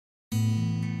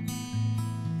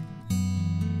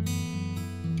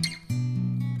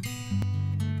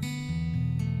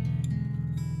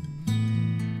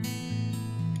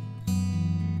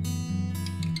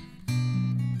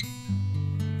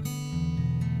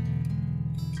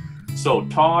So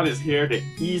Todd is here to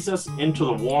ease us into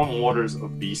the warm waters of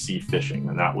BC fishing,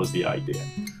 and that was the idea.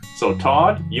 So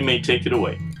Todd, you may take it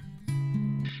away.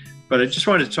 But I just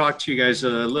wanted to talk to you guys a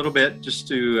little bit, just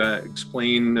to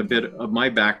explain a bit of my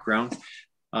background.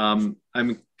 I'm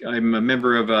a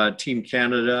member of Team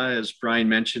Canada, as Brian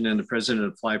mentioned, and the president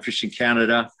of Fly Fishing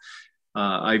Canada.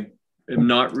 I am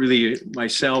not really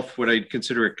myself what I'd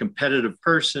consider a competitive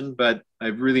person, but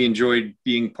I've really enjoyed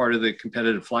being part of the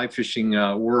competitive fly fishing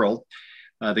world.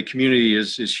 The community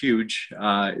is huge.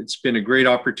 It's been a great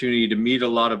opportunity to meet a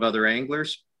lot of other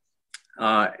anglers,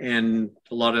 and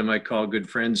a lot of them I call good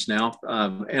friends now,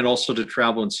 and also to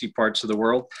travel and see parts of the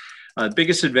world. The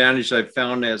biggest advantage I've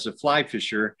found as a fly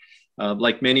fisher,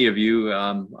 like many of you,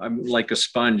 I'm like a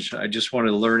sponge. I just want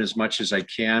to learn as much as I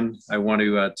can. I want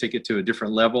to take it to a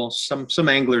different level. Some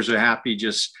anglers are happy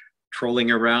just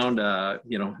trolling around, a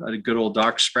good old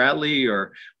Doc Spratley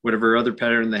or whatever other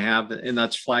pattern they have, and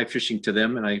that's fly fishing to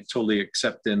them, and I totally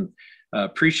accept and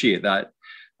appreciate that.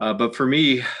 But for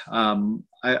me,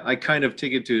 I kind of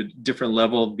take it to a different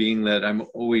level, being that I'm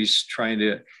always trying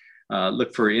to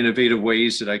look for innovative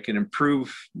ways that I can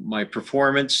improve my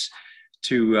performance,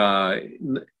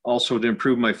 to also to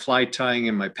improve my fly tying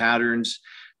and my patterns.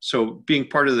 So being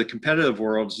part of the competitive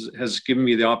world has given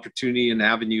me the opportunity and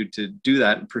avenue to do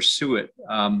that and pursue it.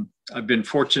 I've been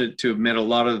fortunate to have met a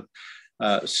lot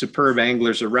of superb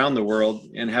anglers around the world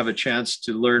and have a chance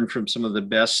to learn from some of the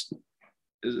best,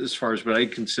 as far as what I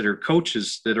consider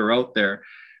coaches that are out there,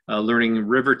 learning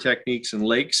river techniques and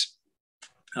lakes.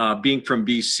 Being from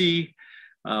BC,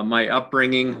 my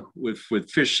upbringing with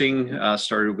fishing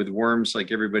started with worms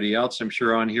like everybody else, I'm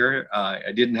sure, on here.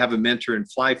 I didn't have a mentor in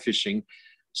fly fishing.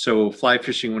 So fly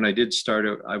fishing, when I did start,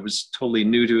 I was totally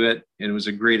new to it, and it was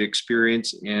a great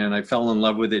experience. And I fell in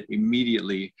love with it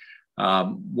immediately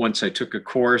once I took a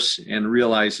course and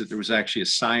realized that there was actually a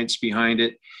science behind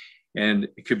it, and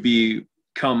it could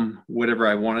become whatever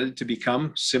I wanted it to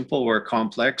become, simple or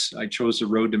complex. I chose the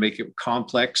road to make it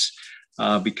complex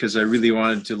because I really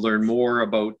wanted to learn more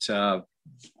about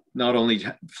not only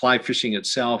fly fishing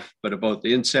itself, but about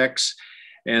the insects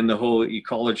and the whole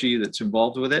ecology that's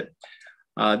involved with it.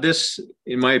 This,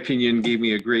 in my opinion, gave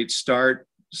me a great start.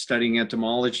 Studying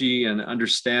entomology and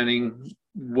understanding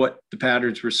what the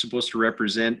patterns were supposed to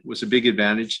represent was a big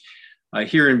advantage.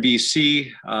 Here in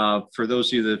BC, for those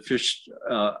of you that fish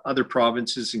other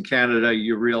provinces in Canada,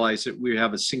 you realize that we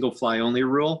have a single fly only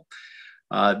rule.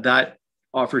 That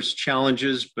offers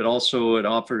challenges, but also it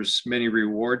offers many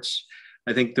rewards.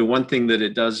 I think the one thing that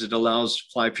it does, it allows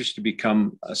fly fish to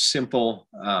become a simple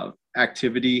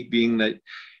activity, being that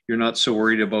you're not so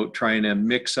worried about trying to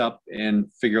mix up and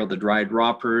figure out the dry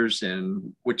droppers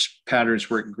and which patterns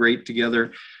work great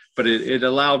together. But it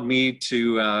allowed me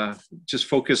to just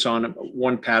focus on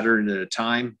one pattern at a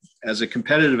time. As a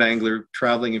competitive angler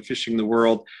traveling and fishing the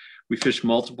world, we fish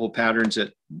multiple patterns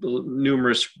at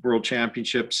numerous world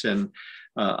championships and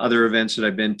other events that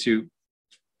I've been to.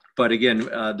 But again,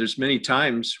 there's many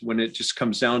times when it just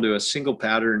comes down to a single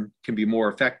pattern can be more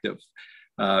effective.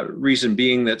 Reason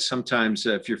being that sometimes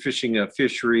if you're fishing a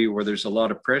fishery where there's a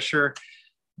lot of pressure,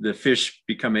 the fish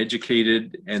become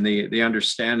educated and they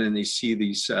understand, and they see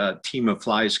these team of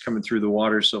flies coming through the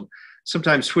water. So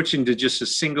sometimes switching to just a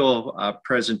single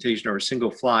presentation or a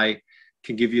single fly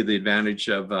can give you the advantage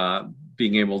of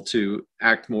being able to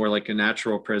act more like a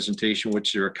natural presentation,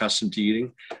 which you're accustomed to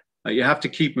eating. You have to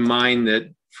keep in mind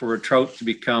that for a trout to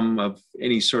become of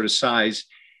any sort of size,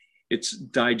 it's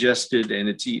digested and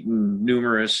it's eaten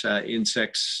numerous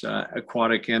insects,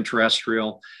 aquatic and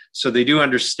terrestrial. So they do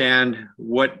understand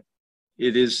what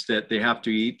it is that they have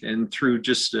to eat. And through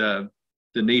just the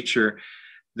nature,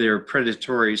 they're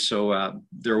predatory. So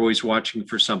they're always watching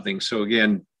for something. So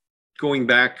again, going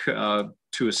back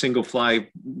to a single fly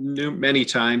many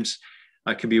times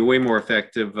can be way more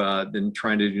effective than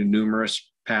trying to do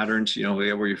numerous patterns,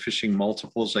 where you're fishing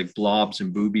multiples like blobs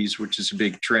and boobies, which is a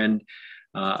big trend.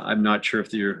 I'm not sure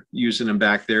if you're using them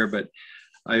back there, but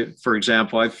for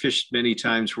example, I've fished many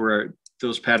times where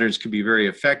those patterns can be very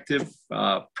effective,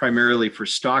 primarily for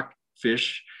stock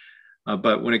fish.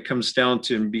 But when it comes down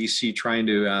to in BC trying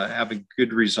to have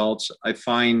good results, I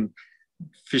find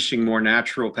fishing more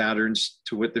natural patterns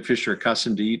to what the fish are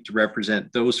accustomed to eat to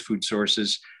represent those food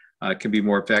sources can be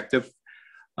more effective.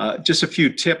 Just a few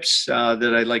tips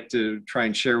that I'd like to try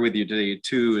and share with you today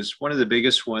too is one of the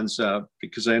biggest ones,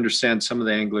 because I understand some of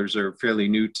the anglers are fairly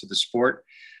new to the sport,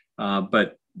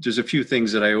 but there's a few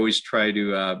things that I always try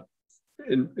to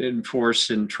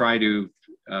enforce and try to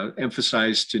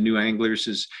emphasize to new anglers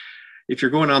is if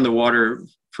you're going on the water,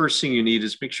 first thing you need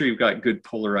is make sure you've got good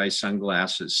polarized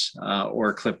sunglasses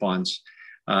or clip-ons.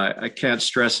 I can't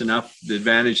stress enough the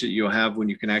advantage that you'll have when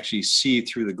you can actually see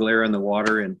through the glare in the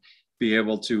water and be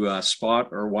able to spot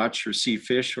or watch or see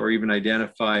fish, or even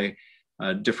identify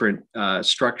different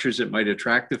structures that might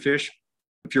attract the fish.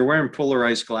 If you're wearing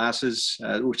polarized glasses,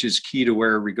 which is key to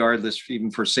wear regardless,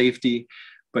 even for safety,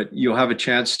 but you'll have a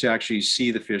chance to actually see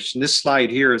the fish. And this slide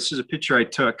here, this is a picture I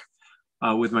took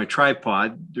with my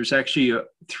tripod. There's actually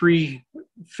 3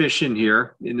 fish in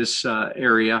here in this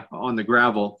area on the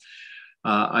gravel.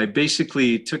 I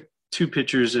basically took 2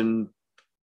 pictures and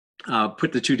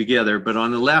put the 2 together, but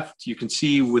on the left, you can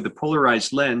see with the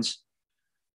polarized lens,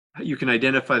 you can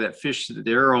identify that fish that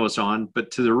the arrow is on, but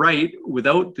to the right,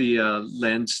 without the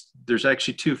lens, there's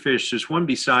actually 2 fish. There's one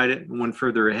beside it and one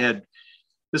further ahead.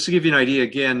 This will give you an idea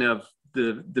again of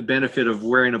the benefit of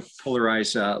wearing a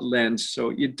polarized lens. So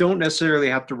you don't necessarily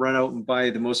have to run out and buy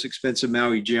the most expensive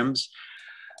Maui gyms.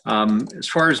 As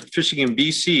far as fishing in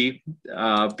BC,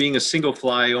 being a single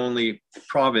fly only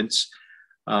province,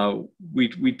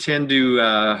 we tend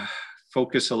to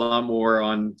focus a lot more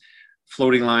on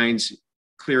floating lines,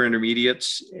 clear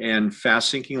intermediates, and fast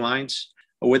sinking lines.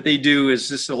 What they do is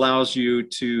this allows you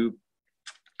to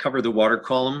cover the water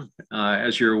column.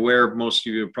 As you're aware, most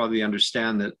of you probably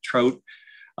understand that trout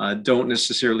don't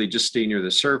necessarily just stay near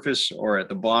the surface or at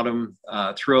the bottom.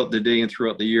 Throughout the day and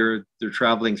throughout the year, they're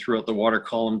traveling throughout the water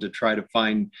column to try to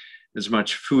find as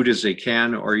much food as they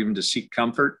can, or even to seek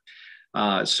comfort.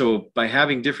 So by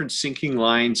having different sinking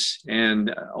lines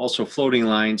and also floating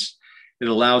lines, it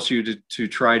allows you to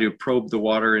try to probe the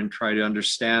water and try to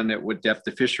understand at what depth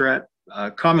the fish are at.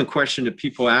 A common question that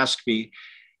people ask me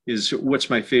is, what's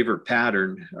my favorite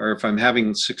pattern? Or if I'm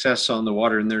having success on the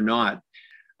water and they're not.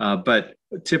 But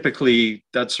typically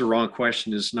that's the wrong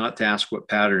question, is not to ask what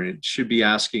pattern. It should be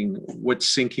asking what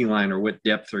sinking line or what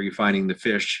depth are you finding the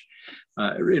fish.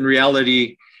 In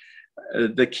reality,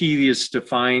 the key is to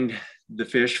find the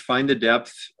fish, find the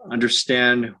depth,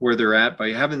 understand where they're at. By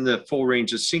having the full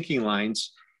range of sinking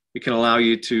lines, it can allow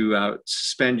you to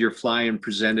suspend your fly and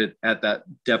present it at that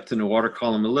depth in the water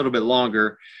column a little bit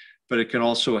longer, but it can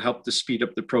also help to speed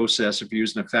up the process. If you're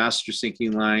using a faster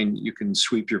sinking line, you can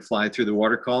sweep your fly through the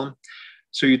water column.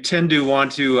 So you tend to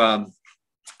want to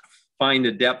find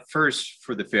the depth first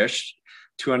for the fish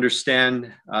to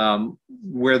understand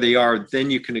where they are. Then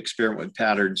you can experiment with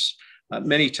patterns.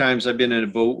 Many times I've been in a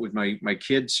boat with my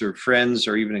kids or friends,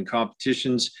 or even in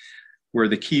competitions, where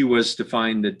the key was to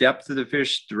find the depth of the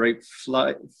fish, the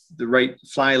right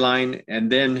fly line, and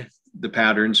then the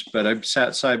patterns. But I've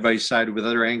sat side by side with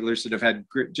other anglers that have had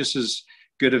just as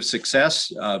good of success,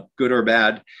 good or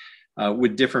bad,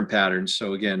 with different patterns.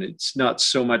 So again, it's not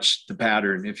so much the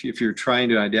pattern. If you're trying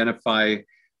to identify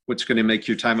what's going to make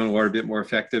your time on water a bit more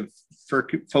effective,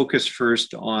 focus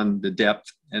first on the depth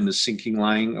and the sinking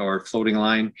line or floating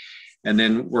line, and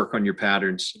then work on your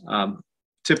patterns.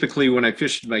 Typically, when I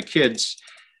fish with my kids,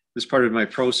 as part of my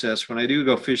process, when I do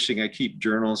go fishing, I keep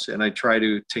journals and I try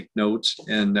to take notes,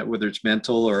 and whether it's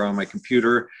mental or on my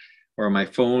computer or on my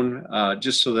phone,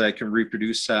 just so that I can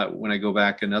reproduce that when I go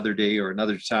back another day or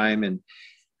another time and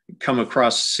come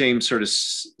across the same sort of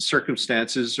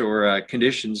circumstances or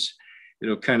conditions.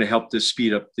 It'll kind of help to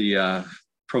speed up the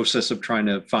process of trying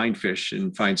to find fish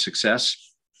and find success.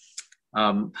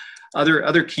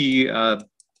 Other key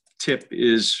tip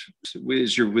is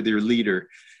with your leader.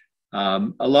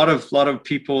 A lot of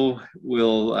people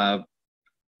will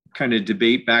kind of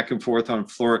debate back and forth on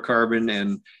fluorocarbon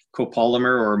and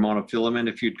copolymer, or monofilament,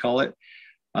 if you'd call it.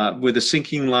 With a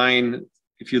sinking line,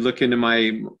 if you look into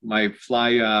my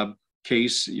fly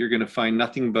case, you're going to find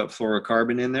nothing but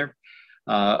fluorocarbon in there.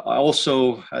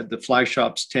 Also, the fly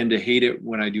shops tend to hate it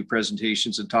when I do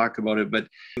presentations and talk about it, but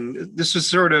this is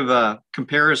sort of a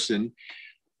comparison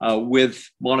with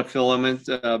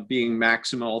monofilament being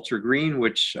Maxima Ultra Green,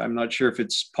 which I'm not sure if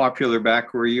it's popular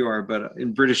back where you are, but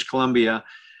in British Columbia,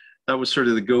 that was sort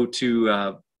of the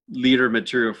go-to leader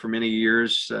material for many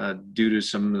years due to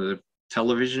some of the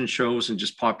television shows and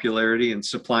just popularity and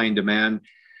supply and demand.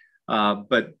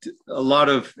 But a lot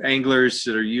of anglers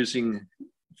that are using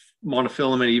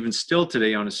monofilament even still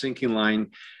today on a sinking line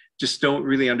just don't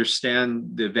really understand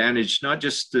the advantage, not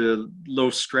just the low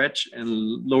stretch and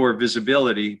lower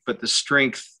visibility, but the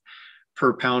strength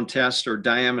per pound test or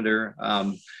diameter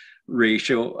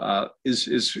ratio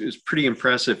is pretty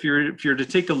impressive. If you're to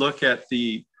take a look at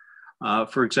the,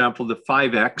 for example, the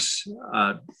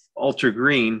 5X Ultra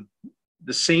Green,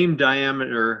 the same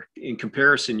diameter in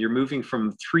comparison, you're moving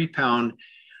from 3-pound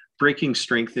breaking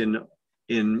strength in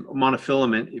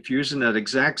monofilament. If you're using that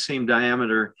exact same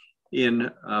diameter in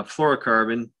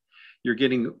fluorocarbon, you're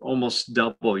getting almost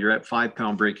double. You're at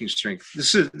 5-pound breaking strength.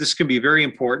 This can be very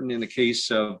important in the case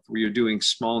of where you're doing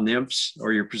small nymphs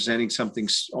or you're presenting something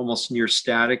almost near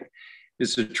static,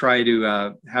 is to try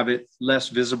to have it less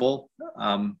visible.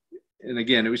 And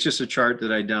again, it was just a chart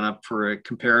that I'd done up for a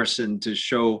comparison to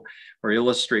show or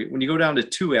illustrate. When you go down to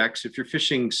 2x, if you're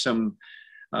fishing some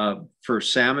for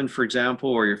salmon, for example,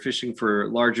 or you're fishing for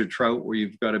larger trout where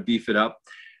you've got to beef it up,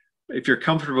 if you're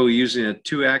comfortable using a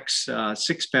 2x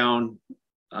 6-pound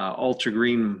ultra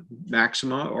green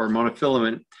maxima or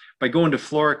monofilament, by going to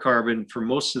fluorocarbon, for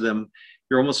most of them,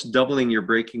 you're almost doubling your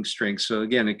breaking strength. So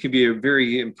again, it could be a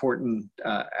very important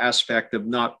aspect of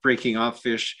not breaking off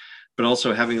fish, but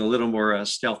also having a little more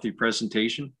stealthy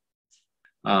presentation.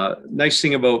 Nice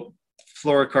thing about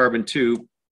fluorocarbon too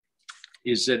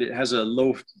is that it has a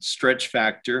low stretch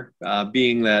factor,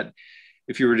 being that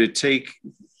if you were to take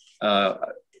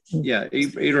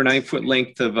 8 or 9 foot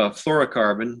length of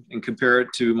fluorocarbon and compare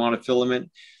it to monofilament,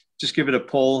 just give it a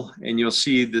pull and you'll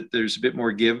see that there's a bit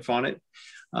more give on it.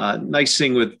 Nice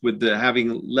thing with the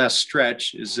having less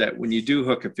stretch is that when you do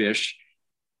hook a fish,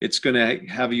 it's going to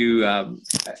have you,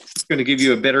 it's going to give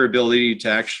you a better ability to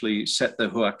actually set the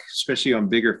hook, especially on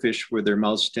bigger fish where their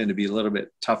mouths tend to be a little bit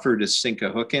tougher to sink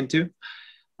a hook into.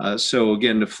 So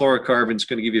again, the fluorocarbon is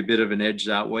going to give you a bit of an edge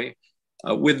that way.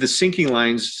 With the sinking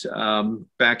lines,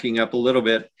 backing up a little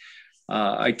bit,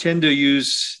 I tend to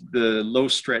use the low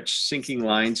stretch sinking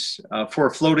lines. For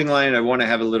a floating line, I want to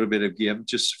have a little bit of give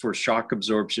just for shock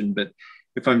absorption. But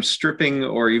if I'm stripping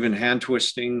or even hand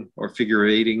twisting or figure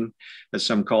eighting, as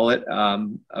some call it,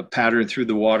 a pattern through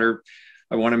the water,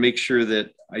 I want to make sure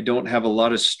that I don't have a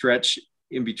lot of stretch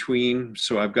in between.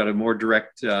 So I've got a more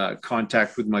direct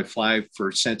contact with my fly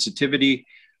for sensitivity,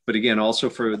 but again, also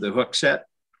for the hook set.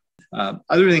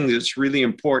 Other thing that's really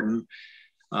important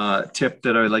tip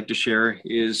that I'd like to share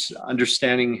is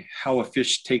understanding how a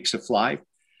fish takes a fly.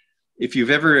 If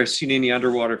you've ever seen any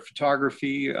underwater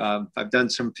photography, I've done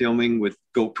some filming with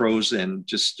GoPros and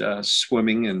just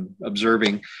swimming and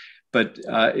observing. But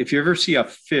if you ever see a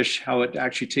fish, how it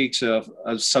actually takes a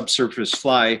subsurface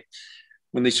fly,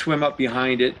 when they swim up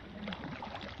behind it,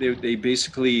 they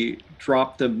basically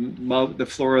drop the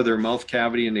floor of their mouth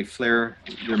cavity and they flare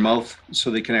their mouth so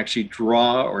they can actually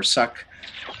draw or suck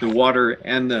the water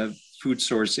and the food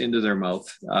source into their mouth.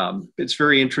 It's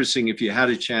very interesting. If you had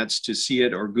a chance to see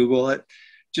it or Google it,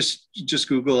 just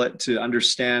Google it to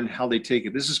understand how they take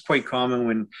it. This is quite common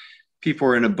when people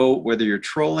are in a boat, whether you're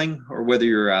trolling or whether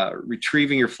you're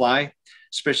retrieving your fly,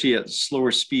 especially at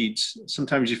slower speeds.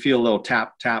 Sometimes you feel a little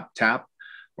tap, tap, tap,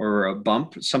 or a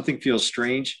bump. Something feels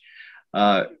strange.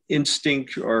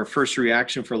 Instinct or first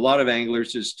reaction for a lot of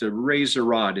anglers is to raise a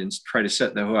rod and try to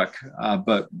set the hook.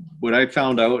 But what I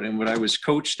found out and what I was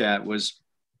coached at was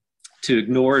to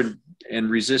ignore and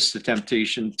resist the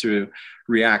temptation to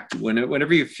react.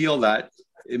 Whenever you feel that,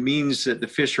 it means that the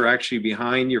fish are actually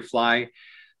behind your fly.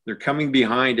 They're coming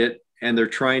behind it and they're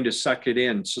trying to suck it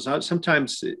in. So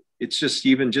sometimes it's just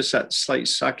even just that slight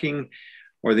sucking,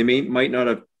 or they might not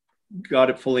have got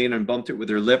it fully in and bumped it with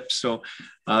their lips. So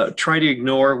try to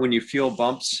ignore when you feel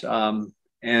bumps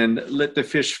and let the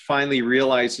fish finally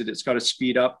realize that it's got to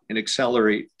speed up and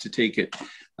accelerate to take it.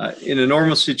 In a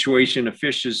normal situation, a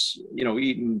fish is,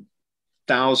 eating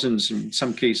thousands, in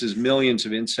some cases, millions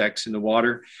of insects in the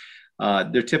water.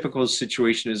 Their typical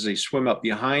situation is they swim up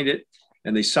behind it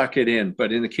and they suck it in.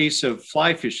 But in the case of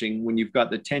fly fishing, when you've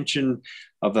got the tension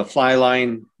of the fly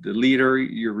line, the leader,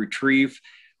 your retrieve,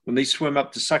 when they swim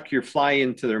up to suck your fly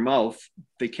into their mouth,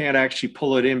 they can't actually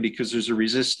pull it in because there's a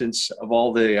resistance of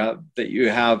all the that you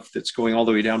have that's going all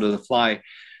the way down to the fly.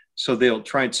 So they'll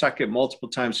try and suck it multiple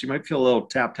times. You might feel a little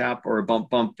tap, tap or a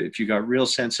bump, bump. If you got real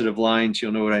sensitive lines,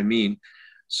 you'll know what I mean.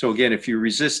 So again, if you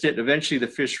resist it, eventually the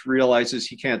fish realizes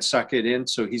he can't suck it in.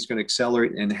 So he's going to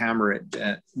accelerate and hammer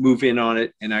it, move in on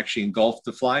it and actually engulf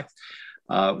the fly.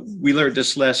 We learned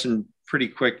this lesson pretty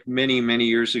quick many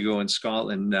years ago in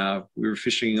Scotland. We were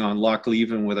fishing on Loch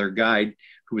Leven with our guide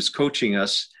who was coaching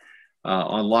us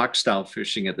on loch style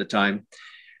fishing at the time.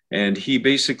 And he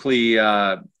basically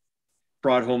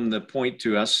brought home the point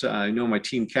to us. I know my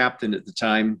team captain at the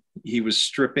time, he was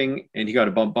stripping and he got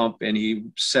a bump and he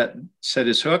set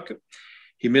his hook.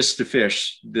 He missed the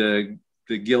fish. The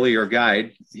ghillie or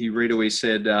guide, he right away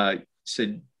said,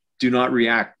 do not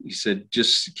react. He said,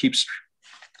 just keep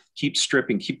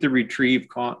stripping, keep the retrieve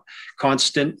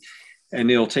constant and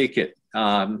it'll take it.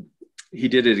 He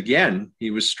did it again.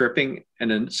 He was stripping and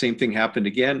then the same thing happened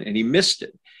again and he missed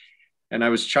it. And I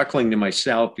was chuckling to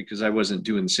myself because I wasn't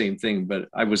doing the same thing, but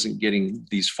I wasn't getting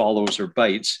these follows or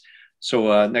bites.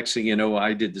 So next thing you know,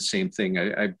 I did the same thing.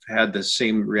 I had the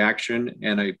same reaction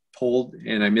and I pulled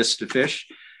and I missed a fish.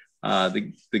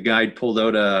 The guide pulled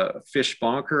out a fish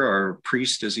bonker, or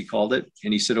priest as he called it.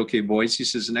 And he said, okay, boys, he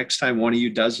says, the next time one of you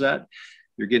does that,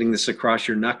 you're getting this across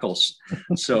your knuckles.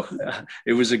 So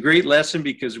it was a great lesson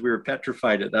because we were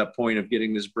petrified at that point of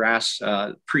getting this brass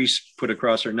priest put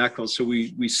across our knuckles. So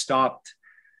we stopped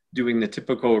doing the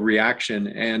typical reaction,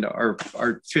 and our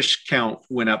fish count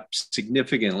went up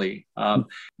significantly.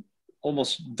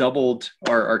 Almost doubled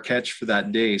our catch for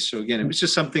that day. So again, it was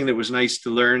just something that was nice to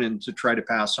learn and to try to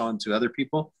pass on to other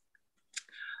people.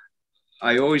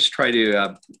 I always try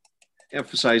to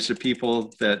emphasize to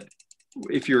people that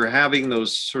if you're having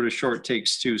those sort of short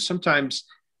takes too, sometimes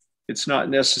it's not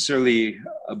necessarily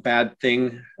a bad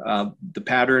thing. The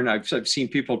pattern, I've seen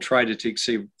people try to take,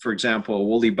 say, for example, a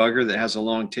woolly bugger that has a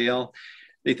long tail.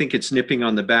 They think it's nipping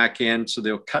on the back end, so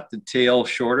they'll cut the tail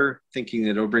shorter, thinking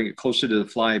that it'll bring it closer to the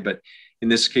fly. But in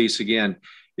this case, again,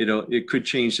 it could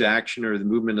change the action or the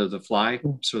movement of the fly.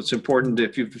 So it's important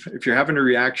if you're having a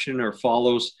reaction or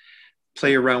follows,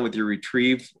 play around with your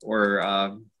retrieve,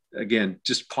 or again,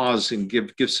 just pause and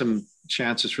give some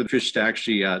chances for the fish to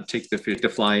actually take the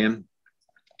fly in.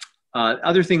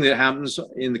 Other thing that happens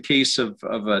in the case of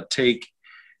a take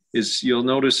is you'll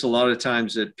notice a lot of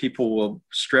times that people will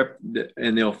strip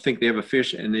and they'll think they have a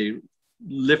fish and they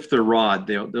lift their rod.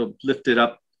 They'll lift it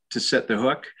up to set the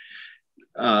hook.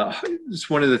 It's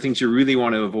one of the things you really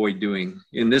want to avoid doing.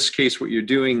 In this case, what you're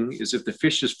doing is if the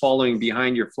fish is following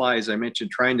behind your fly, as I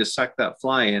mentioned, trying to suck that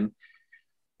fly in,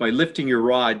 by lifting your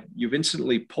rod, you've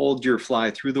instantly pulled your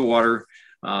fly through the water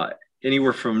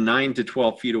anywhere from 9 to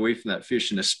 12 feet away from that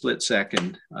fish in a split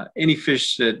second. Any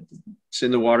fish that's in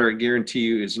the water, I guarantee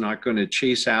you, is not going to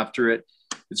chase after it.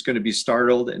 It's going to be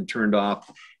startled and turned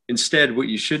off. Instead, what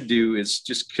you should do is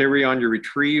just carry on your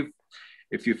retrieve.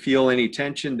 If you feel any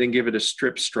tension, then give it a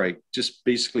strip strike, just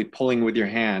basically pulling with your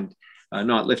hand,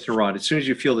 not lift your rod. As soon as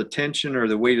you feel the tension or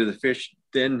the weight of the fish,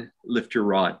 then lift your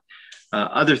rod.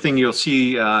 Other thing you'll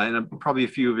see, and probably a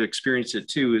few have experienced it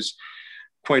too, is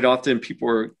quite often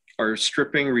people are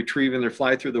stripping, retrieving their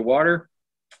fly through the water.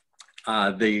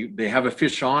 They have a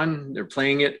fish on, they're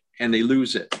playing it, and they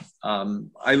lose it.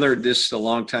 I learned this a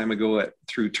long time ago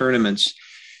through tournaments,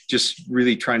 just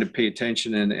really trying to pay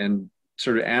attention and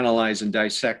sort of analyze and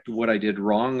dissect what I did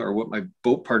wrong or what my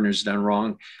boat partner's done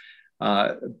wrong.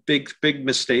 Big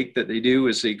mistake that they do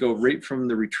is they go right from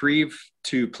the retrieve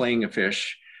to playing a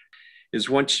fish. Is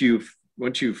once you've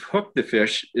hooked the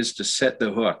fish, is to set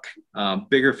the hook.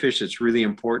 Bigger fish, it's really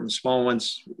important. Small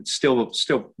ones, it's still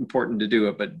important to do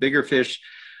it. But bigger fish,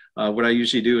 what I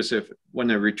usually do is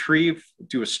when I retrieve,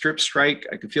 do a strip strike,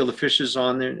 I can feel the fish is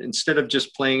on there. Instead of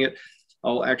just playing it,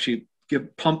 I'll actually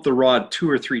pump the rod 2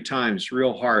 or 3 times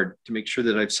real hard to make sure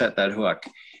that I've set that hook.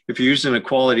 If you're using a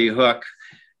quality hook,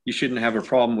 you shouldn't have a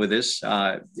problem with this.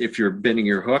 If you're bending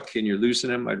your hook and you're losing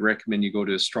them, I'd recommend you go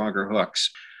to stronger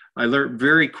hooks. I learned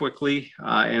very quickly,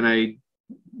 and I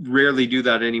rarely do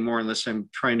that anymore unless I'm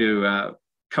trying to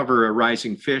cover a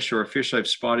rising fish or a fish I've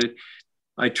spotted.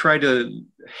 I try to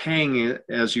hang,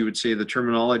 as you would say, the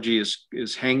terminology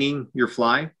is hanging your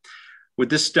fly. What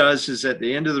this does is at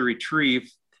the end of the retrieve,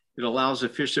 it allows a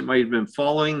fish that might have been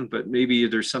following, but maybe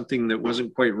there's something that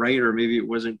wasn't quite right, or maybe it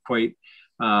wasn't quite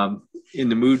in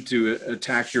the mood to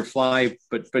attack your fly.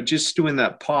 But just doing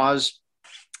that pause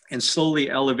and slowly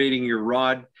elevating your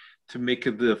rod to make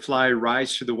the fly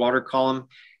rise through the water column.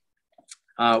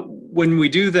 When we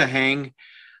do the hang,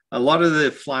 a lot of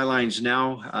the fly lines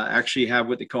now actually have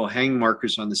what they call hang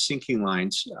markers on the sinking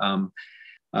lines.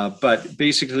 But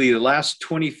basically the last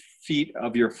 20 feet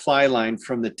of your fly line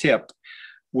from the tip,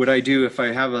 what I do if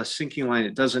I have a sinking line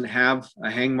that doesn't have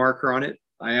a hang marker on it,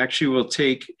 I actually will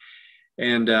take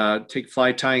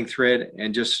fly tying thread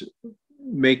and just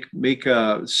make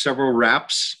several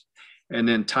wraps and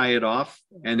then tie it off.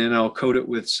 And then I'll coat it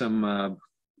with some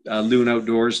Loon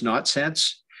Outdoors knot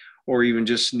sets, or even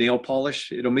just nail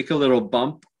polish. It'll make a little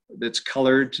bump that's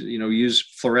colored, use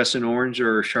fluorescent orange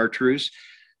or chartreuse,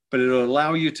 but it'll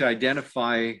allow you to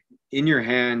identify in your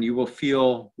hand. You will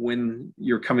feel when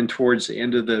you're coming towards the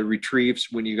end of the retrieves,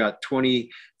 when you got 20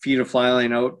 feet of fly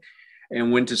line out, and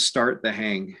when to start the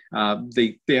hang.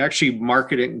 They actually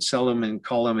market it and sell them and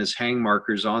call them as hang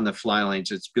markers on the fly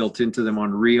lines. It's built into them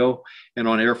on Rio and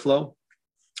on Airflow.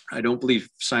 I don't believe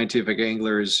Scientific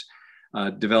Angler has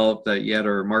developed that yet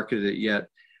or marketed it yet,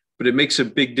 but it makes a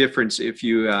big difference if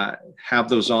you have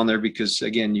those on there, because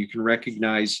again, you can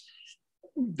recognize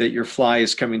that your fly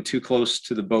is coming too close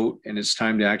to the boat and it's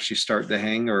time to actually start the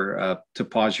hang or to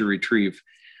pause your retrieve.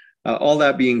 All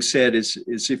that being said is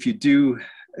if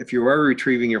you are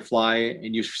retrieving your fly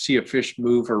and you see a fish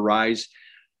move or rise,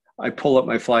 I pull up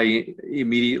my fly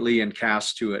immediately and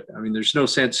cast to it. I mean, there's no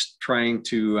sense trying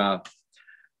to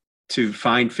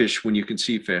find fish when you can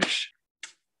see fish.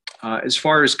 As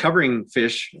far as covering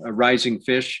fish, rising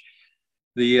fish,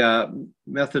 the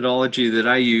methodology that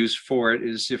I use for it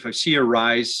is if I see a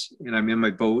rise and I'm in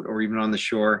my boat or even on the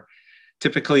shore,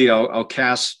 typically I'll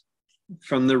cast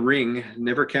from the ring,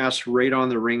 never cast right on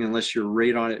the ring unless you're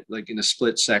right on it, like in a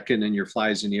split second and your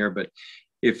fly's in the air. But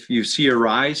if you see a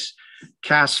rise,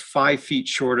 cast 5 feet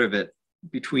short of it,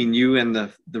 between you and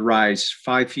the rise,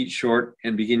 5 feet short,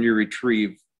 and begin your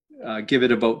retrieve. Give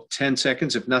it about 10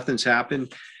 seconds. If nothing's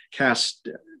happened, cast,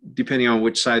 depending on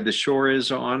which side the shore is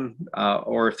on,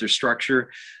 or if there's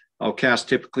structure, I'll cast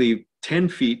typically 10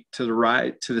 feet to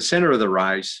the center of the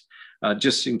rise,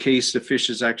 just in case the fish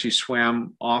has actually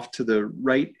swam off to the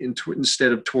right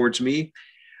instead of towards me.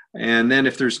 And then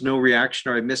if there's no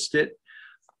reaction or I missed it,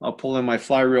 I'll pull in my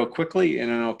fly real quickly,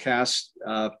 and then I'll cast,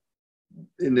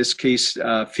 in this case,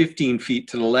 15 feet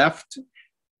to the left.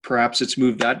 Perhaps it's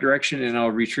moved that direction, and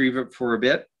I'll retrieve it for a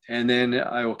bit. And then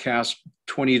I will cast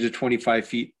 20 to 25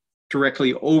 feet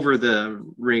directly over the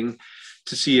ring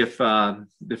to see if the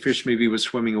fish maybe was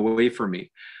swimming away from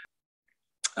me.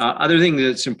 Other thing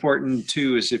that's important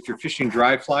too is if you're fishing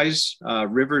dry flies,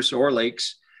 rivers or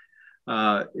lakes,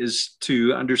 is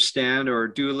to understand or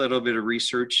do a little bit of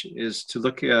research, is to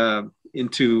look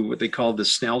into what they call the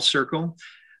Snell circle.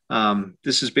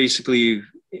 This is basically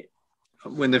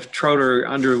when the trout are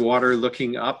underwater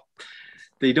looking up,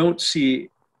 they don't see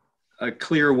a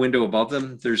clear window above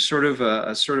them. There's sort of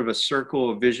a circle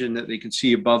of vision that they can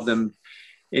see above them.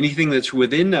 Anything that's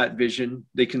within that vision,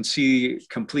 they can see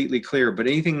completely clear, but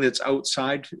anything that's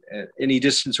outside, any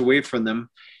distance away from them,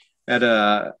 at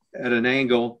an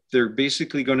angle, they're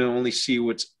basically going to only see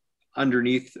what's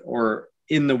underneath or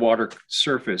in the water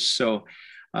surface. So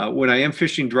when I am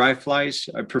fishing dry flies,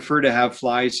 I prefer to have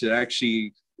flies that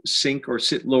actually sink or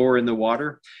sit lower in the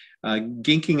water.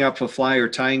 Ginking up a fly or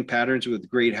tying patterns with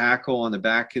great hackle on the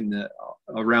back and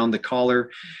around the collar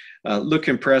look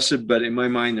impressive, but in my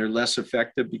mind, they're less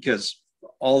effective because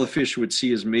all the fish would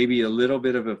see is maybe a little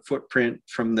bit of a footprint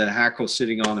from the hackle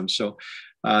sitting on them. So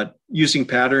using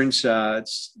patterns,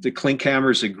 the clink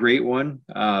hammer is a great one.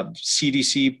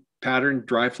 CDC pattern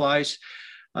dry flies.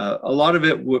 A lot of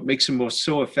it, what makes them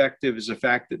so effective is the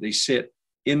fact that they sit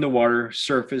in the water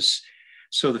surface,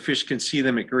 so the fish can see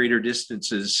them at greater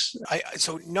distances.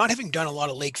 So not having done a lot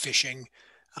of lake fishing,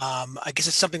 I guess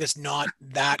it's something that's not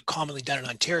that commonly done in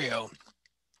Ontario.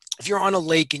 If you're on a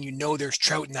lake and you know there's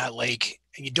trout in that lake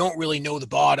and you don't really know the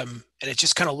bottom and it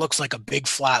just kind of looks like a big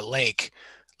flat lake,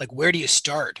 like where do you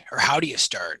start or how do you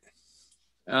start?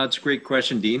 It's a great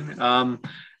question, Dean.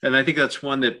 And I think that's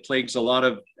one that plagues a lot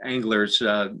of anglers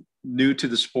new to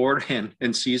the sport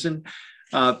and season.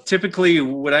 Typically,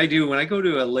 what I do when I go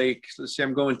to a lake, let's say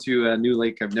I'm going to a new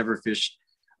lake I've never fished,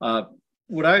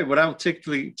 what I'll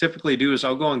typically do is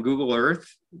I'll go on Google Earth.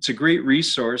 It's a great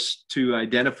resource to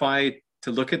identify,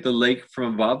 to look at the lake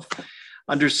from above,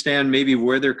 understand maybe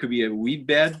where there could be a weed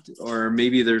bed, or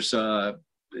maybe there's a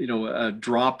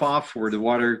drop off where the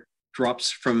water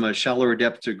drops from a shallower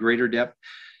depth to a greater depth,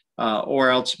 or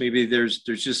else maybe there's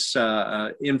just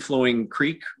inflowing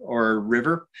creek or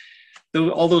river.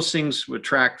 All those things would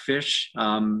attract fish.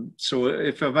 So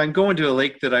if I'm going to a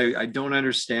lake that I don't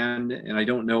understand and I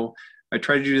don't know, I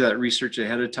try to do that research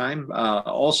ahead of time.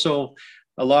 Also,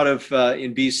 a lot of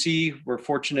in BC, we're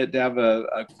fortunate to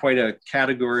have quite a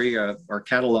category or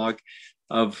catalog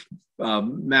of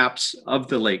maps of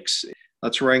the lakes.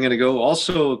 That's where I'm going to go.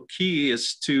 Also, key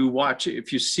is to watch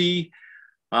if you see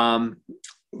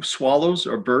swallows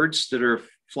or birds that are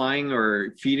flying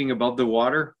or feeding above the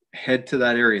water, head to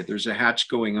that area. There's a hatch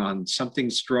going on.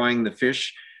 Something's drawing the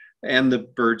fish and the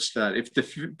birds. That if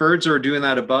the birds are doing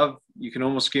that above, you can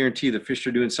almost guarantee the fish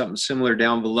are doing something similar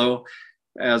down below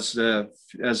as the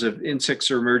insects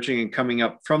are emerging and coming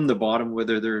up from the bottom,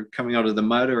 whether they're coming out of the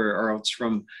mud or else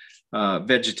from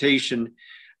vegetation.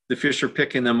 The fish are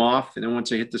picking them off, and then once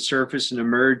they hit the surface and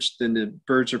emerge, then the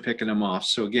birds are picking them off.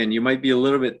 So again, you might be a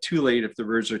little bit too late if the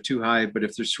birds are too high, but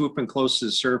if they're swooping close to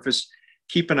the surface,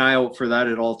 keep an eye out for that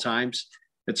at all times.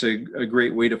 It's a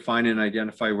great way to find and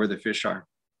identify where the fish are.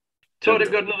 Todd,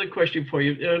 I've got another question for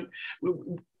you.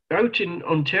 Out in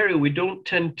Ontario, we don't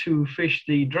tend to fish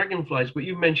the dragonflies, but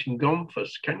you mentioned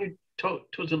gomphus. Can you talk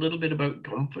to us a little bit about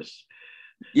gomphus?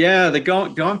 Yeah, the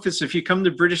gomphus, if you come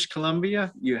to British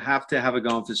Columbia, you have to have a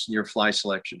gomphus in your fly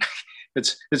selection.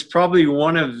 It's probably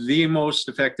one of the most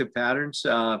effective patterns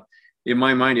in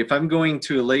my mind. If I'm going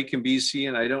to a lake in BC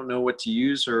and I don't know what to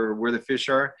use or where the fish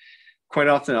are, quite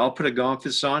often I'll put a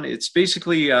Gomphis on. It's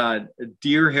basically a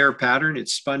deer hair pattern.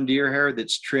 It's spun deer hair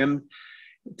that's trimmed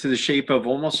to the shape of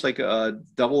almost like a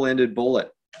double-ended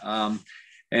bullet. And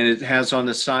it has on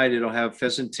the side, it'll have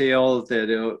pheasant tail that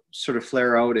it'll sort of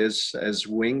flare out as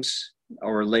wings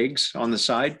or legs on the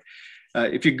side.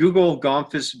 If you Google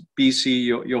Gomphis BC,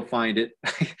 you'll find it.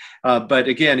 But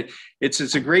again, it's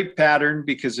a great pattern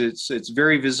because it's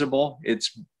very visible.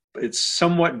 It's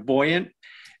somewhat buoyant.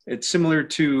 It's similar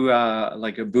to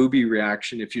like a booby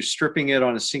reaction. If you're stripping it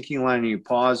on a sinking line and you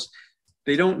pause,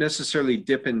 they don't necessarily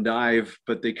dip and dive,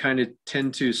 but they kind of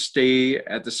tend to stay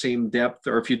at the same depth.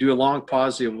 Or if you do a long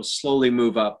pause, they will slowly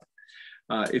move up.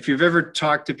 If you've ever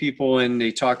talked to people and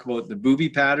they talk about the booby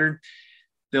pattern,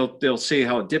 they'll say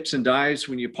how it dips and dives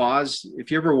when you pause.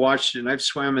 If you ever watched it, and I've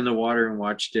swam in the water and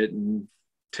watched it and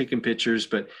taken pictures,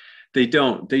 but they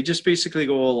don't. They just basically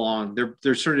go along.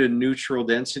 They're sort of neutral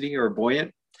density or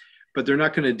buoyant, but they're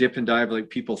not going to dip and dive like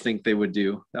people think they would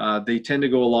do. They tend to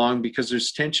go along because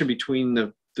there's tension between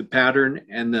the pattern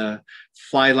and the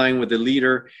fly line with the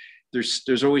leader.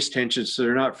 There's always tension, so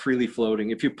they're not freely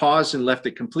floating. If you pause and left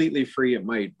it completely free, it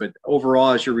might. But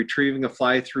overall, as you're retrieving a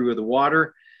fly through the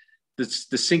water,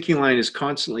 the sinking line is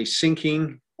constantly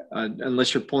sinking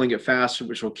unless you're pulling it fast,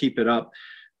 which will keep it up.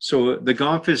 So the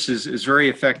Gomphis is very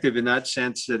effective in that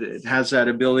sense that it has that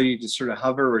ability to sort of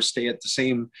hover or stay at the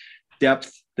same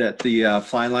depth that the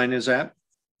fly line is at.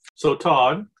 So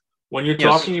Todd, when you're Yes.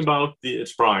 talking about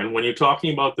it's Brian, when you're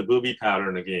talking about the booby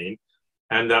pattern again,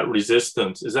 and that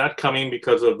resistance, is that coming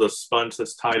because of the sponge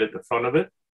that's tied at the front of it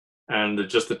and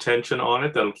just the tension on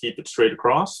it that'll keep it straight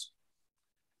across?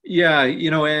 Yeah,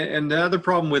 and the other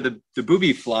problem with the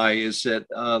booby fly is that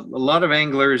a lot of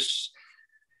anglers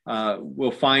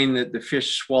will find that the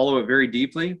fish swallow it very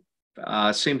deeply.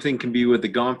 Same thing can be with the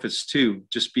Gomphis too,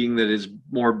 just being that it's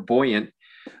more buoyant.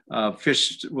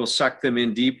 Fish will suck them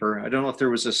in deeper. I don't know if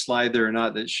there was a slide there or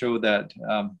not that showed that.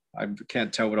 I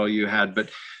can't tell what all you had,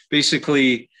 but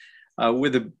basically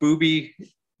with a booby,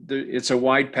 it's a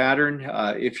wide pattern.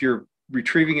 If you're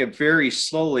retrieving it very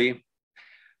slowly,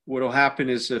 what will happen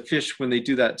is the fish, when they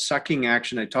do that sucking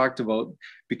action I talked about,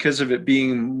 because of it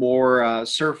being more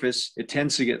surface, it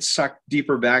tends to get sucked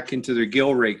deeper back into their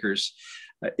gill rakers.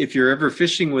 If you're ever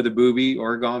fishing with a booby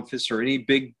or a Gomphis or any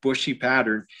big bushy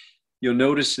pattern, you'll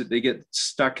notice that they get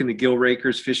stuck in the gill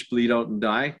rakers, fish bleed out and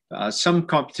die. Some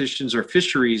competitions or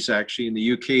fisheries actually in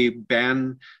the UK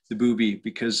ban the booby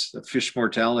because of fish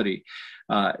mortality.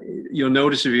 You'll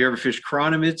notice if you ever fish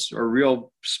chironomids or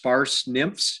real sparse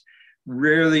nymphs,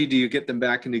 rarely do you get them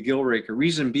back in the gill raker.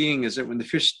 Reason being is that when the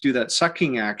fish do that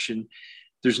sucking action,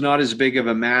 there's not as big of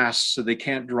a mass, so they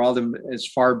can't draw them as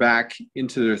far back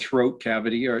into their throat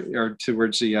cavity or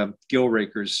towards the gill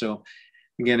rakers. So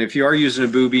again, if you are using a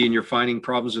booby and you're finding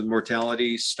problems with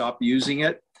mortality, stop using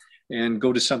it and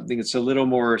go to something that's a little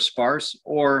more sparse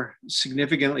or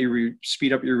significantly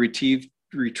speed up your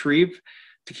retrieve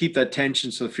to keep that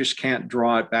tension so the fish can't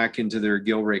draw it back into their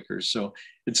gill rakers. So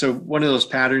it's one of those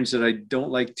patterns that I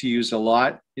don't like to use a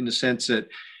lot in the sense that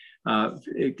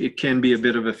it can be a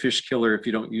bit of a fish killer if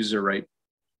you don't use it right.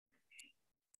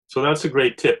 So that's a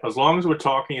great tip. As long as we're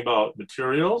talking about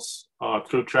materials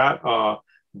through chat,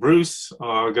 Bruce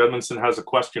Gudmundson has a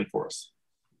question for us.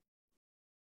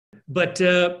 But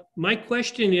my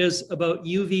question is about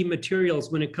UV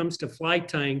materials when it comes to fly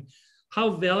tying.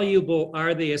 How valuable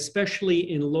are they,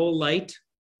 especially in low light,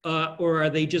 or are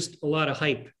they just a lot of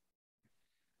hype?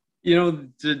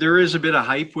 There is a bit of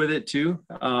hype with it too.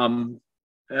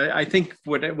 I think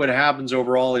what happens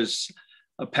overall is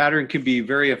a pattern can be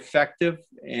very effective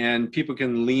and people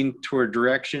can lean toward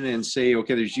direction and say,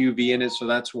 okay, there's UV in it, so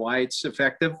that's why it's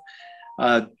effective.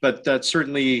 But that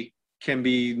certainly can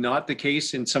be not the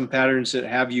case in some patterns that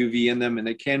have UV in them, and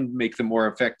it can make them more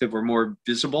effective or more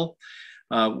visible.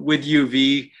 With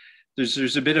UV,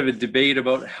 there's a bit of a debate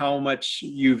about how much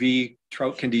UV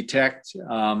trout can detect.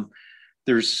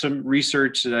 There's some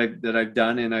research that I've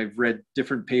done, and I've read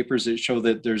different papers that show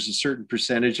that there's a certain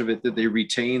percentage of it that they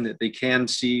retain, that they can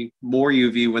see more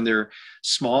UV when they're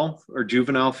small or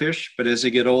juvenile fish, but as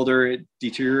they get older, it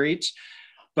deteriorates.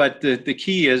 But the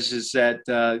key is that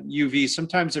UV,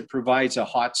 sometimes it provides a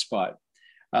hot spot.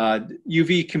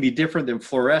 UV can be different than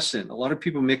fluorescent. A lot of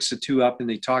people mix the two up and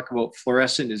they talk about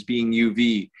fluorescent as being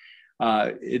UV.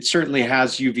 It certainly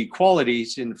has UV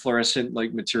qualities in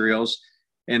fluorescent-like materials,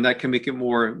 and that can make it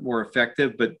more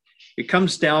effective. But it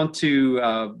comes down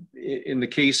to, in the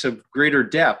case of greater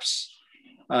depths,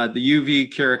 the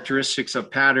UV characteristics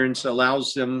of patterns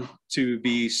allows them to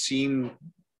be seen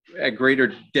at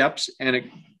greater depths and at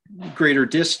greater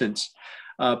distance.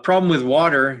 Problem with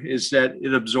water is that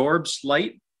it absorbs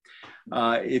light.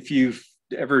 If you've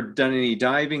ever done any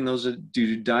diving, those that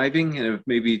do diving and have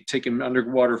maybe taken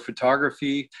underwater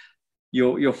photography,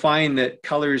 you'll find that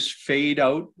colors fade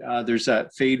out. There's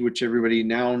that fade, which everybody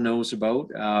now knows about.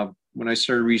 When I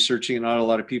started researching it, not a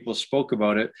lot of people spoke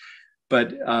about it,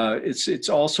 but it's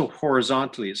also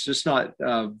horizontally. It's just not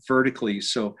vertically.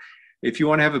 So if you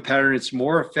want to have a pattern that's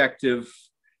more effective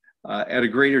at a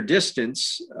greater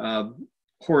distance,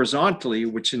 horizontally,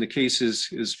 which in the case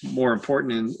is more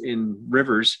important in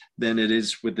rivers than it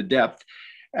is with the depth,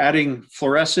 adding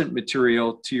fluorescent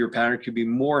material to your pattern could be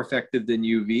more effective than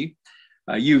UV.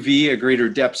 UV, at greater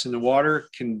depths in the water,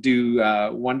 can do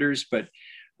wonders, but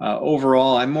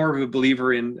overall, I'm more of a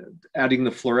believer in adding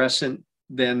the fluorescent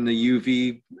than the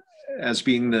UV as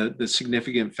being the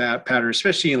significant pattern,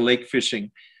 especially in lake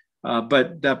fishing.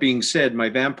 But that being said, my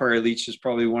vampire leech is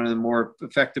probably one of the more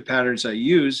effective patterns I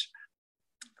use,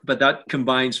 but that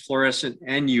combines fluorescent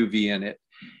and UV in it.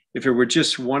 If it were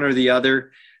just one or the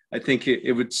other, I think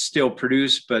it would still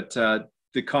produce, but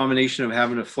the combination of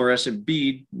having a fluorescent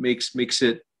bead makes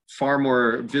it far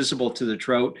more visible to the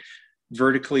trout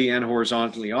vertically and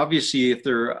horizontally. Obviously, if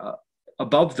they're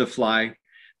above the fly,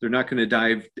 they're not going to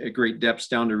dive at great depths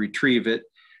down to retrieve it.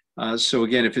 So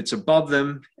again, if it's above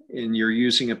them and you're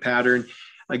using a pattern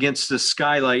against the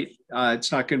skylight,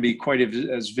 it's not going to be quite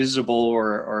as visible,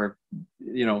 or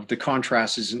the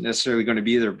contrast isn't necessarily going to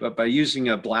be there. But by using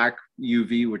a black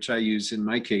UV, which I use in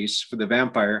my case for the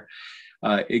vampire,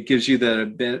 it gives you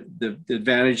the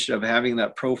advantage of having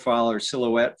that profile or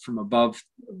silhouette from above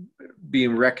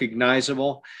being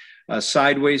recognizable,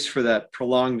 sideways for that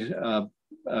prolonged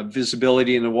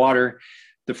visibility in the water.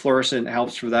 The fluorescent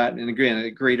helps for that. And again,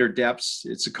 at greater depths,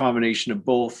 it's a combination of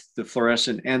both the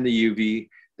fluorescent and the UV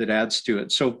that adds to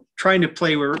it. So trying to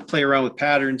play around with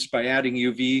patterns by adding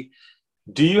UV.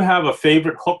 Do you have a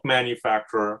favorite hook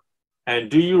manufacturer? And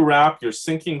do you wrap your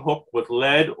sinking hook with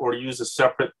lead or use a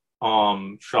separate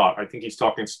shot? I think he's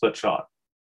talking split shot.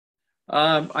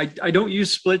 I don't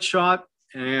use split shot,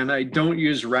 and I don't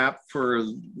use wrap for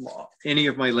any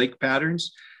of my lake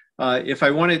patterns. If I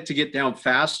want it to get down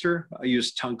faster, I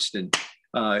use tungsten.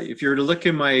 If you're to look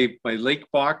in my lake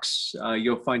box,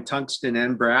 you'll find tungsten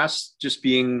and brass, just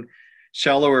being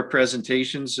shallower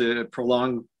presentations,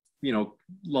 prolonged,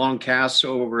 long casts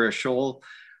over a shoal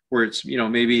where it's,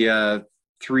 maybe 3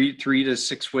 to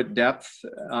 6 foot depth.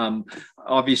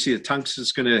 Obviously, the tungsten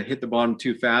is going to hit the bottom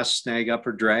too fast, snag up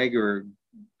or drag, or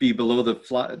be below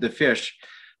the fish.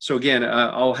 So again,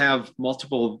 I'll have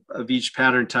multiple of each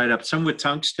pattern tied up, some with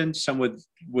tungsten, some with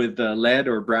lead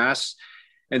or brass,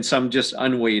 and some just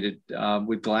unweighted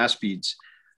with glass beads.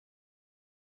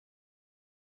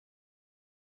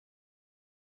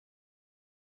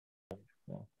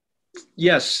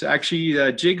 Yes,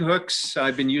 actually, jig hooks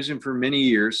I've been using for many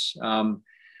years.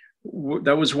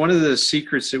 That was one of the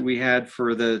secrets that we had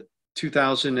for the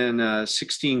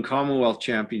 2016 Commonwealth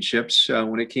Championships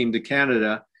when it came to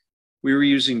Canada. We were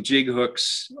using jig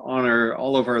hooks on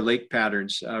all of our lake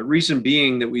patterns. Reason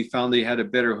being that we found they had a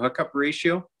better hookup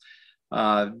ratio.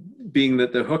 Being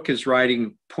that the hook is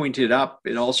riding pointed up,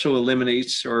 it also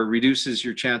eliminates or reduces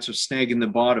your chance of snagging the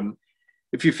bottom.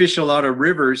 If you fish a lot of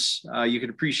rivers, you can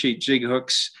appreciate jig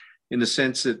hooks in the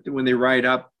sense that when they ride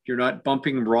up, you're not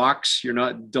bumping rocks, you're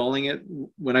not dulling it.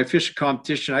 When I fish a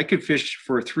competition, I could fish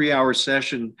for a 3-hour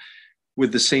session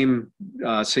with the same,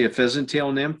 say, a pheasant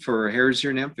tail nymph or a hare's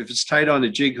ear nymph. If it's tied on a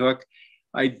jig hook,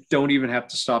 I don't even have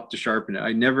to stop to sharpen it.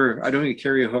 I don't even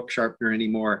carry a hook sharpener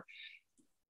anymore.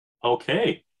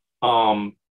 Okay.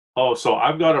 So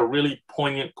I've got a really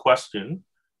poignant question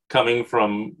coming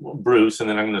from Bruce, and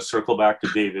then I'm going to circle back to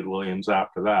David Williams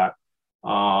after that.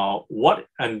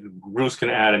 And Bruce can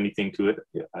add anything to it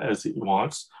as he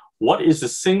wants. What is the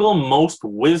single most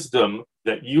wisdom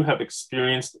that you have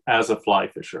experienced as a fly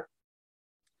fisher?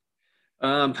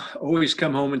 Always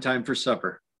come home in time for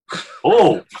supper.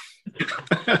 Oh,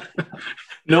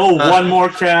 no, one more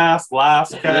cast,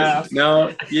 last cast.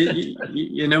 No,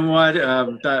 you know what?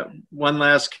 That one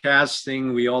last cast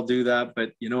thing, we all do that.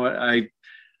 But you know what?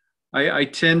 I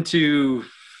tend to,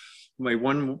 my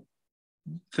one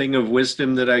thing of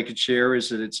wisdom that I could share is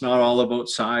that it's not all about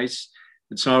size.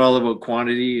 It's not all about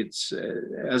quantity. It's,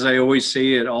 as I always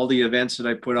say at all the events that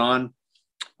I put on,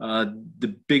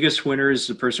 the biggest winner is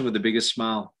the person with the biggest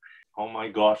smile. Oh my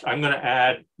gosh. I'm going to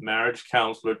add marriage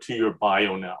counselor to your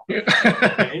bio now,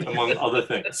 okay? Among other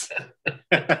things.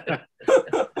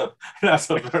 That's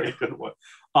a very good one.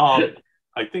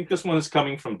 I think this one is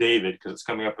coming from David because it's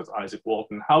coming up as Izaak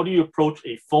Walton. How do you approach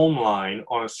a foam line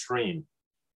on a stream?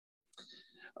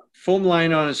 Foam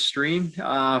line on a stream?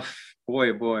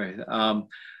 Boy.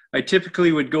 I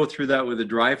typically would go through that with a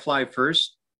dry fly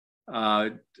first.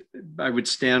 I would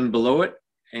stand below it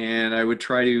and I would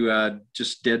try to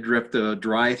just dead drift the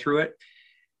dry through it.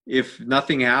 If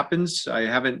nothing happens, I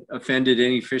haven't offended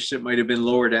any fish that might have been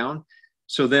lower down.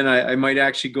 So then I might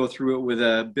actually go through it with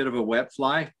a bit of a wet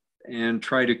fly and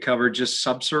try to cover just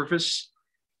subsurface.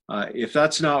 If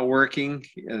that's not working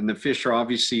and the fish are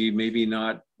obviously maybe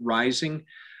not rising,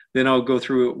 then I'll go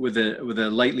through it with a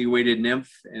lightly weighted nymph,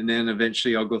 and then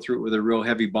eventually I'll go through it with a real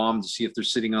heavy bomb to see if they're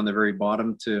sitting on the very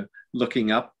bottom to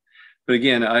looking up. But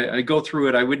again, I go through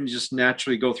it. I wouldn't just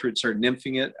naturally go through it and start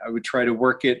nymphing it. I would try to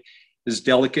work it as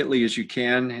delicately as you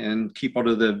can and keep out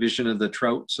of the vision of the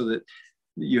trout so that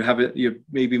you have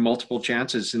maybe multiple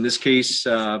chances. In this case,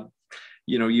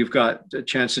 you've got a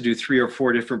chance to do 3 or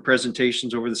 4 different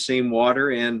presentations over the same water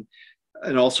and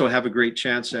also have a great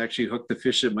chance to actually hook the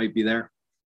fish that might be there.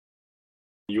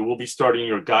 You will be starting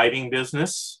your guiding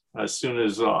business as soon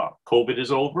as COVID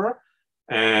is over.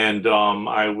 And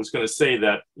I was going to say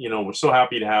that, we're so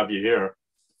happy to have you here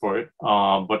for it.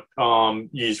 But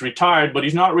he's retired, but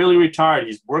he's not really retired.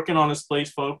 He's working on his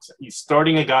place, folks. He's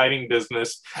starting a guiding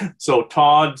business. So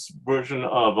Todd's version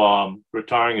of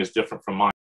retiring is different from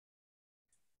mine.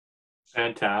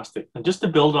 Fantastic. And just to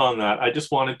build on that, I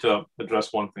just wanted to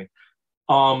address one thing.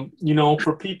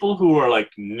 For people who are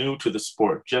like new to the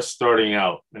sport, just starting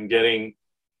out and getting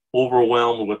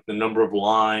overwhelmed with the number of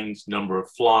lines, number of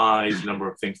flies, number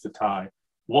of things to tie,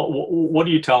 what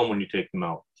do you tell them when you take them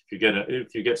out?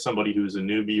 If you get somebody who's a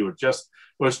newbie or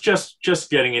is just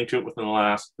getting into it within the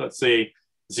last, let's say,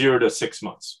 0 to 6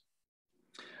 months?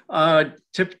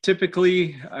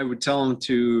 Typically, I would tell them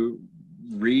to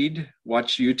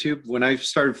watch YouTube. When I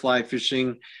started fly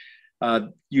fishing,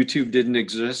 YouTube didn't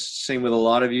exist. Same with a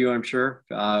lot of you, I'm sure.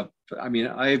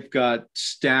 I've got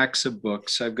stacks of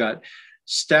books. I've got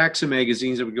stacks of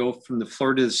magazines that would go from the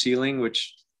floor to the ceiling,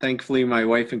 which thankfully my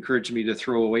wife encouraged me to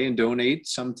throw away and donate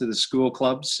some to the school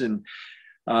clubs. And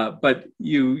but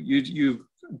you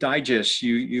digest,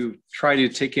 you try to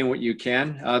take in what you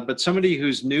can. But somebody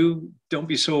who's new, don't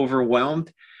be so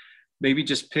overwhelmed. Maybe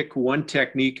just pick one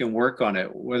technique and work on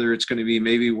it, whether it's going to be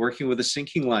maybe working with a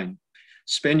sinking line.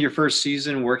 Spend your first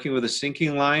season working with a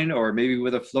sinking line or maybe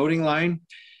with a floating line.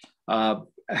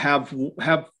 Have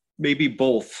maybe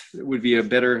both would be a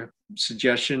better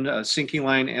suggestion, a sinking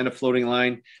line and a floating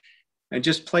line, and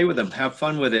just play with them. Have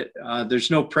fun with it. There's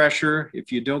no pressure.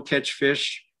 If you don't catch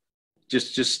fish,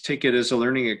 just take it as a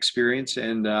learning experience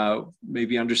and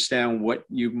maybe understand what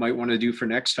you might want to do for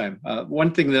next time.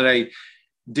 One thing that I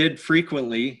did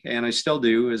frequently, and I still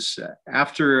do, is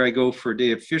after I go for a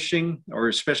day of fishing, or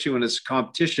especially when it's a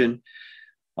competition,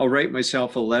 I'll write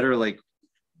myself a letter like,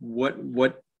 what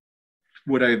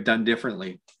would I have done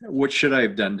differently? What should I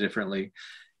have done differently?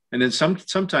 And then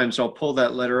sometimes I'll pull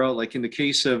that letter out, like in the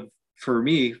case of, for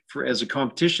me, as a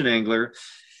competition angler,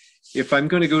 if I'm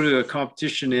going to go to a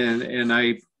competition and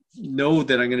I know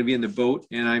that I'm going to be in the boat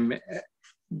and I'm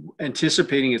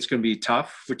anticipating it's going to be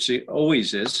tough, which it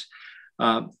always is,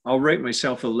 I'll write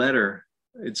myself a letter.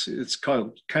 It's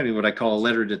called kind of what I call a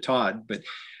letter to Todd, but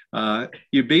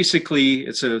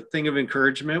it's a thing of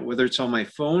encouragement, whether it's on my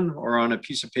phone or on a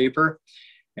piece of paper.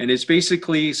 And it's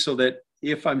basically so that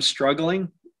if I'm struggling,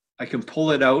 I can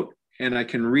pull it out and I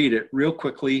can read it real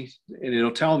quickly and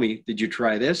it'll tell me, did you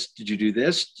try this? Did you do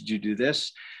this? Did you do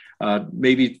this?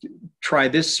 Maybe try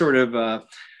this sort of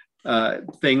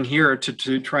thing here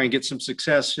to try and get some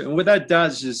success. And what that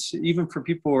does is, even for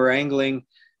people who are angling,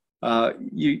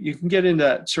 you can get into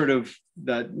that sort of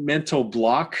that mental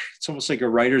block. It's almost like a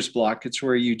writer's block. It's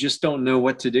where you just don't know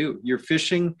what to do. You're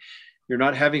fishing, you're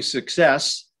not having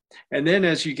success. And then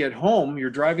as you get home, you're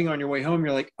driving on your way home,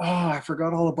 you're like, oh, I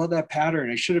forgot all about that pattern.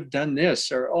 I should have done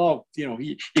this. Or,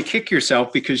 you kick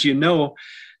yourself because you know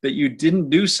that you didn't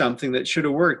do something that should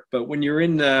have worked. But when you're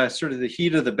in the sort of the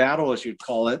heat of the battle, as you'd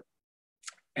call it,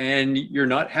 and you're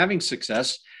not having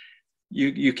success,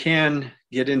 you can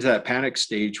get into that panic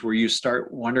stage where you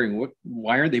start wondering,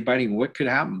 why aren't they biting? What could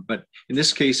happen? But in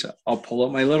this case, I'll pull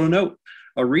out my little note.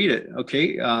 I'll read it.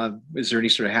 Okay. Is there any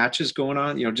sort of hatches going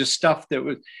on? Just stuff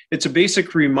it's a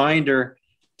basic reminder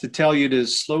to tell you to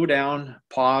slow down,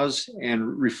 pause,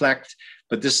 and reflect.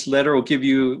 But this letter will give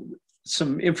you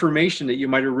some information that you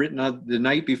might have written the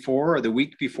night before or the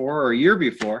week before or a year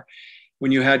before.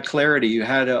 When you had clarity, you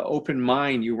had an open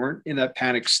mind, you weren't in that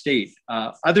panic state.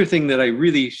 Other thing that I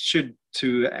really should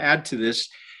to add to this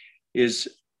is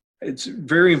it's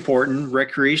very important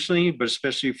recreationally, but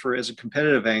especially as a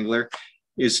competitive angler,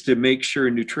 is to make sure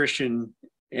nutrition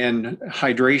and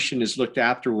hydration is looked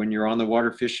after when you're on the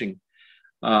water fishing.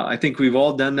 I think we've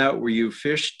all done that where you've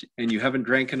fished and you haven't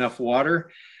drank enough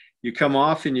water You come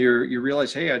off and you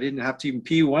realize, hey, I didn't have to even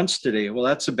pee once today. Well,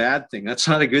 that's a bad thing. That's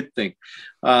not a good thing.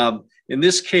 In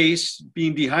this case,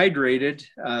 being dehydrated,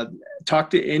 talk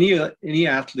to any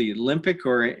athlete, Olympic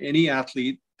or any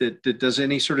athlete that does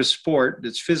any sort of sport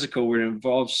that's physical where it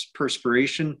involves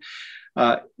perspiration.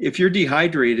 If you're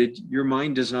dehydrated, your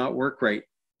mind does not work right.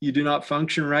 You do not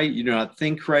function right. You do not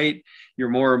think right. You're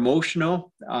more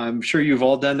emotional. I'm sure you've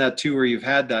all done that too, or you've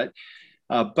had that.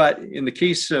 But in the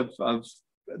case of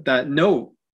that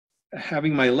note,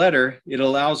 having my letter, it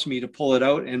allows me to pull it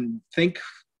out and think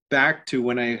back to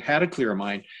when I had a clear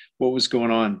mind, what was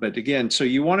going on. But again, so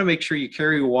you want to make sure you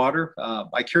carry water.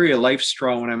 I carry a life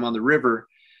straw when I'm on the river.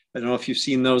 I don't know if you've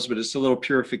seen those, but it's a little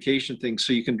purification thing.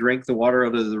 So you can drink the water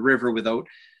out of the river without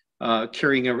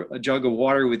carrying a jug of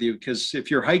water with you. Because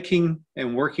if you're hiking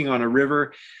and working on a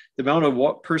river, the amount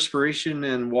of perspiration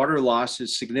and water loss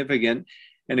is significant.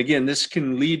 And again, this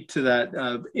can lead to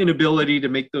that inability to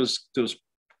make those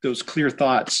clear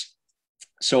thoughts.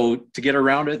 So to get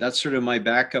around it, that's sort of my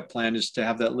backup plan, is to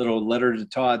have that little letter to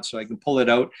Todd so I can pull it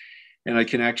out and I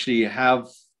can actually have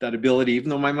that ability, even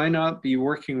though I might not be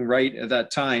working right at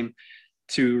that time,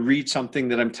 to read something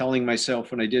that I'm telling myself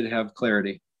when I did have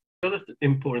clarity. The other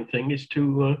important thing is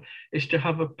to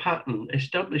have a pattern,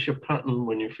 establish a pattern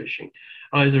when you're fishing.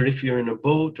 Either if you're in a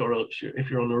boat or else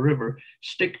if you're on a river,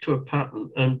 stick to a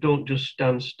pattern and don't just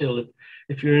stand still.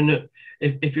 If you're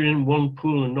in one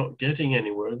pool and not getting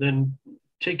anywhere, then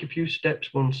take a few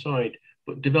steps one side,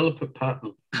 but develop a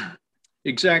pattern.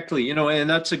 Exactly, and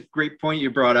that's a great point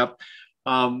you brought up.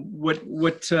 With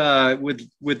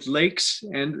lakes,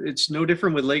 and it's no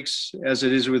different with lakes as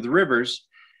it is with rivers,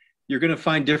 you're going to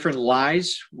find different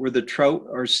lies where the trout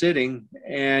are sitting,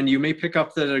 and you may pick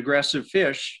up that aggressive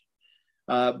fish.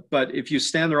 But if you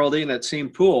stand there all day in that same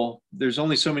pool, there's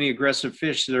only so many aggressive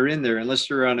fish that are in there unless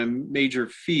they're on a major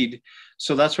feed.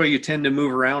 So that's why you tend to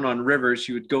move around on rivers.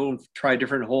 You would go and try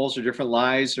different holes or different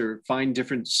lies or find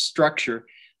different structure.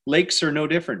 Lakes are no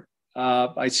different.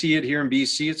 I see it here in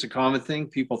BC. It's a common thing.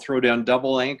 People throw down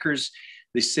double anchors.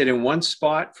 They sit in one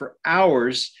spot for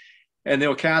hours and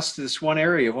they'll cast this one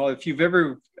area. Well, if you've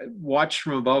ever watched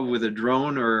from above with a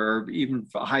drone or even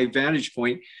a high vantage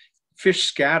point, fish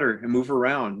scatter and move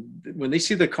around. When they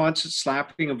see the constant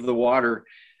slapping of the water,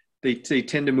 they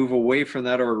tend to move away from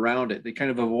that or around it. They kind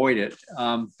of avoid it.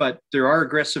 But there are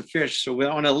aggressive fish. So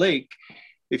on a lake,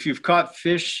 if you've caught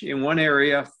fish in one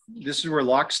area, this is where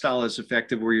lock style is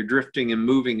effective, where you're drifting and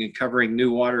moving and covering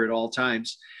new water at all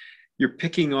times. You're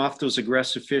picking off those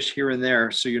aggressive fish here and there.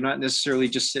 So you're not necessarily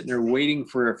just sitting there waiting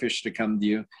for a fish to come to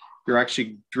you. You're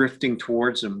actually drifting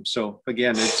towards them. So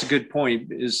again, it's a good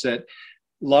point, is that a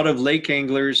lot of lake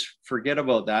anglers forget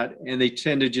about that and they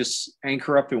tend to just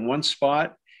anchor up in one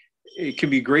spot. It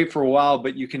can be great for a while,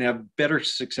 but you can have better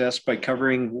success by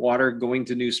covering water, going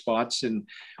to new spots and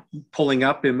pulling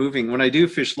up and moving. When I do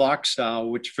fish lock style,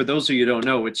 which for those of you who don't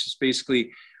know, it's just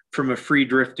basically from a free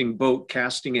drifting boat,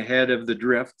 casting ahead of the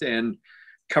drift and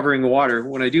covering water.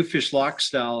 When I do fish lock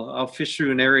style, I'll fish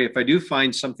through an area. If I do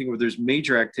find something where there's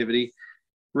major activity,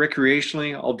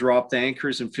 recreationally, I'll drop the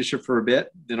anchors and fish it for a bit.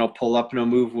 Then I'll pull up and I'll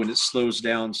move when it slows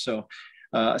down. So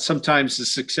sometimes the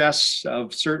success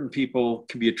of certain people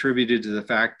can be attributed to the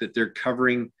fact that they're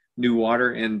covering new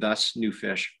water and thus new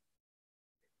fish.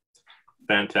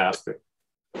 Fantastic.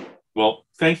 Well,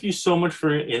 thank you so much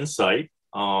for your insight.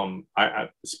 I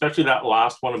especially that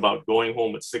last one about going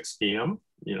home at 6 p.m.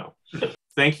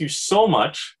 Thank you so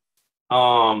much.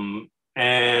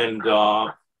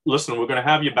 Listen, we're going to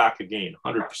have you back again,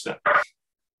 100%.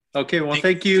 Okay, well,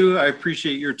 thank you. I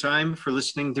appreciate your time for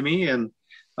listening to me, and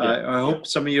I hope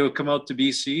some of you will come out to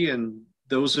BC, and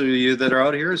those of you that are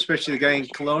out here, especially the guy in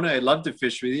Kelowna, I'd love to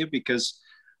fish with you because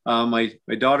my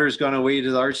daughter's gone away to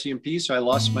the RCMP, so I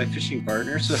lost my fishing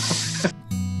partner. So